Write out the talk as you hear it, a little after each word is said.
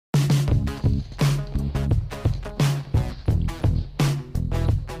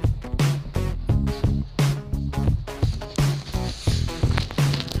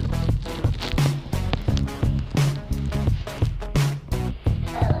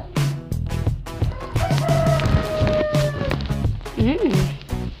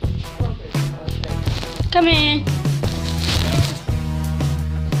Come in.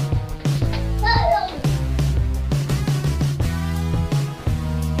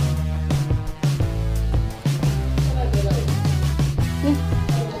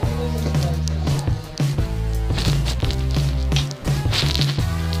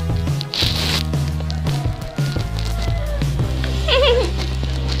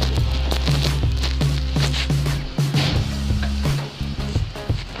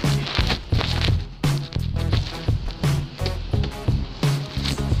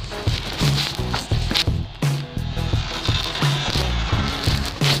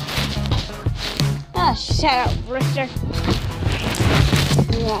 Shut up, Richter.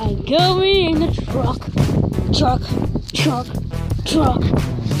 Right, go in the truck. Truck.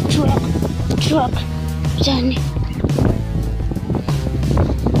 Son.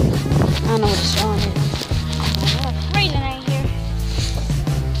 I don't know what the song is. It's freezing out here.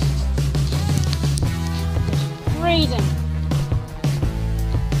 Freezing.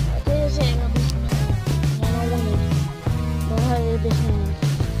 This is gonna be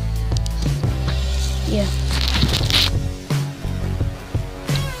yeah.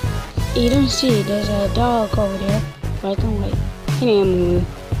 You don't see, there's a dog over there. Right, don't wait. He didn't move.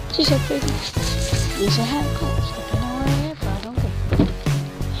 She's so pretty. There's a hat coat. Stepping over here, but I don't care.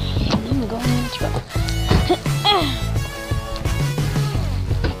 And then go in the truck.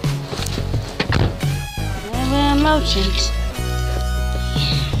 Emotions.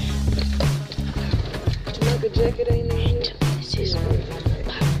 Like a jacket ain't in here. This is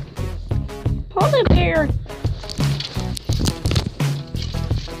hold up here.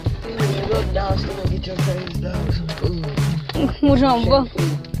 Go downstairs and get your face down some food. Which one,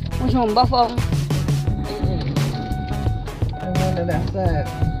 both of them? And one on that side.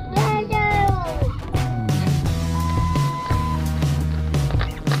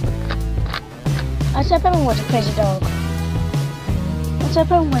 I said Pepper was a crazy dog. I said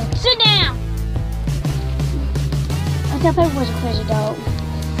Pepper was. Sit down! I said Pepper was a crazy dog.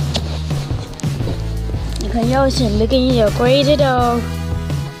 Because you always said, look at you, you're a crazy dog.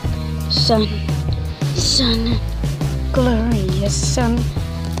 Son, glorious son,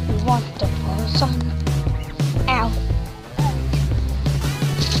 wonderful son. Ow.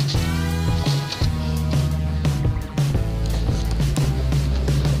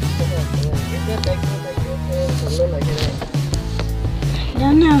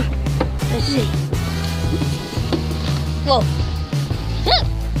 Don't know. Let's see. Whoa.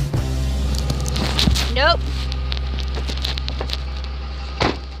 Nope.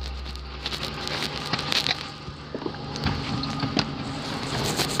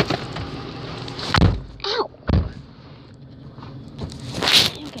 Ow.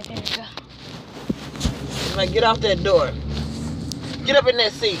 Okay, there we go. Like, get off that door. Get up in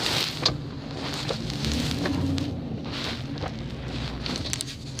that seat.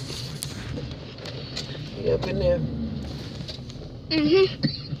 Get up in there.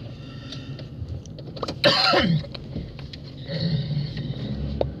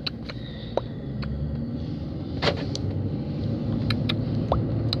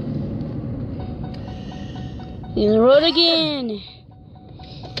 In the road again.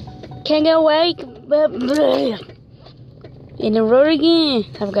 Can't get away. In the road again.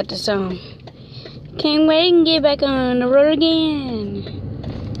 I forgot the song. Can't wait and get back on the road again.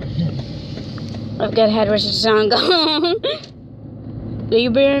 I forgot how the rest of the song go. Do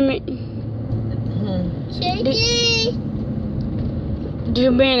you bury me? Do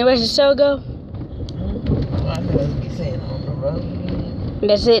you bury the rest of the song go? I know what you're saying on the road.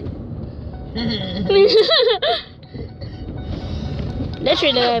 That's it. That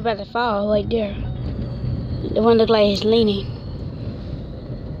tree look like about to fall right there. The one look like it's leaning.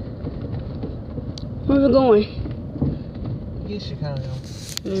 Where we going? Get Chicago.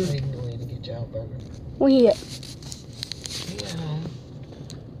 So you can go in and get y'all burger. Where he at? Yeah.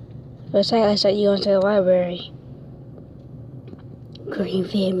 Let's say you going to the library.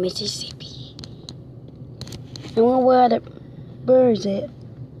 Greenfield, Mississippi. And where are the birds at?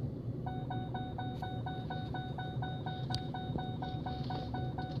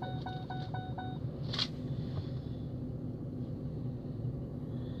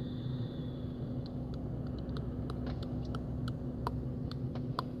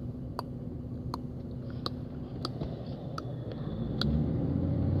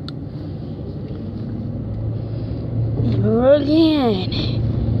 Road again.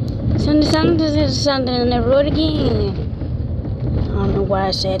 Something on the road again. I don't know why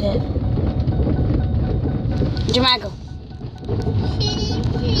I said that. Jermichael.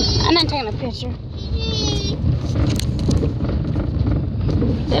 I'm not taking a picture.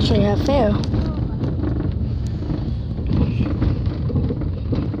 That's where I fell.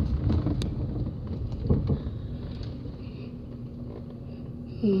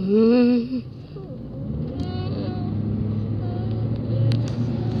 Mm-hmm.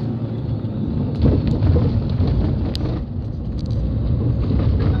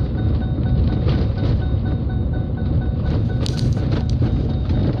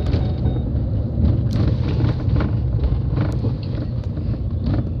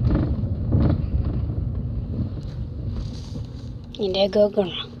 And there go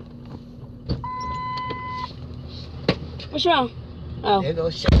Grandma. What's wrong? Oh. There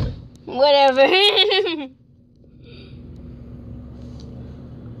goes Shelley. Whatever.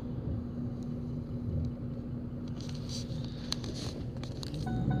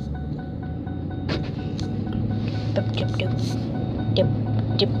 Dip, dip, dip, dip,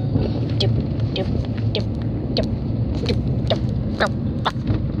 dip, dip, dip, dip, dip, dip, dip, buck, buck,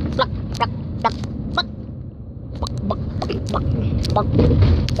 buck, buck, buck, buck, buck, buck, buck, buck, buck, buck,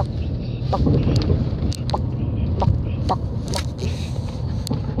 buck.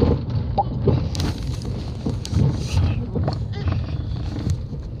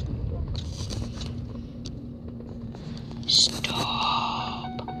 Stop.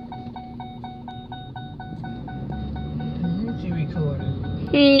 What you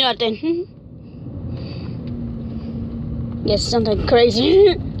recording? Nothing. Yes, something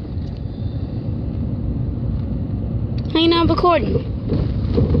crazy. How you not recording?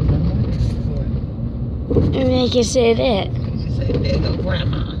 And make it say that. She said, there go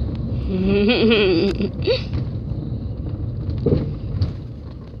Grandma.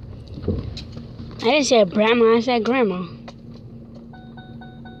 I didn't say grandma, I said grandma.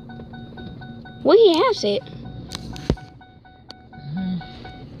 What do you have said?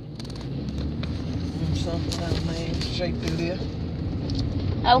 Something like man straight through there.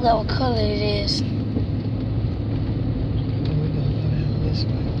 I forgot what color it is. And we're gonna go down this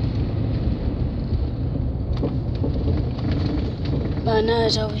way. But I know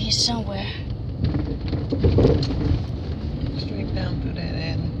it's over here somewhere. Straight down through that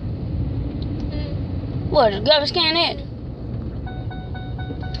alley. What, the garbage can it?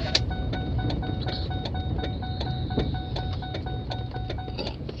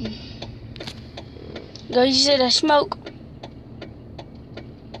 Go, you see that smoke?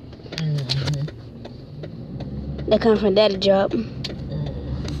 That come from that job.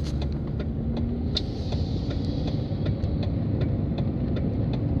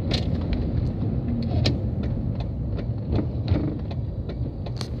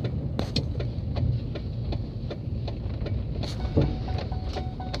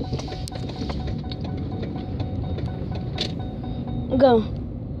 Go.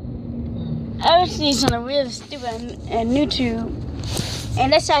 I was seeing something really stupid on YouTube,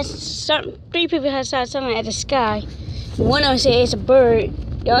 and that's how three people had saw something at the sky. One of them said it's a bird,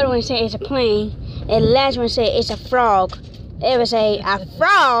 the other one said it's a plane, and the last one said it's a frog. They would say a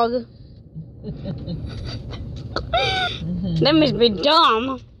frog. That must be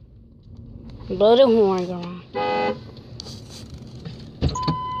dumb. Blow the horn, girl.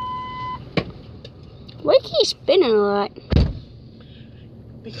 Why do you keep spinning a lot?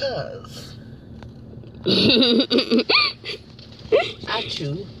 Because I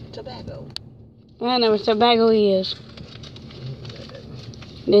chew tobacco. I know what tobacco is.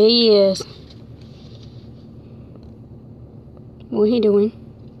 There he is. What he doing?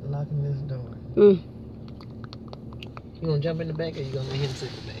 Locking this door. You gonna jump in the back or you gonna let him sit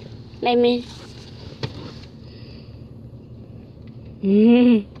in the back? Let me.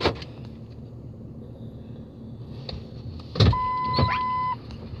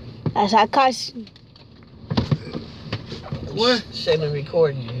 That's how cuss. What? Shayla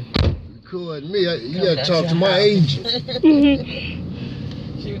recording you. Record me. You gotta talk to my agent. She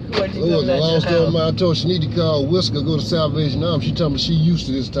recorded you. It was a long story. house. I told her she need to call Whisker, go to Salvation Army. She told me she used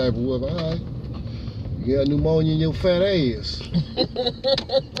to this type of weather. All right. You got pneumonia in your fat ass.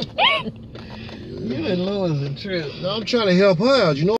 You and Louis are true. No, I'm trying to help her out, you know.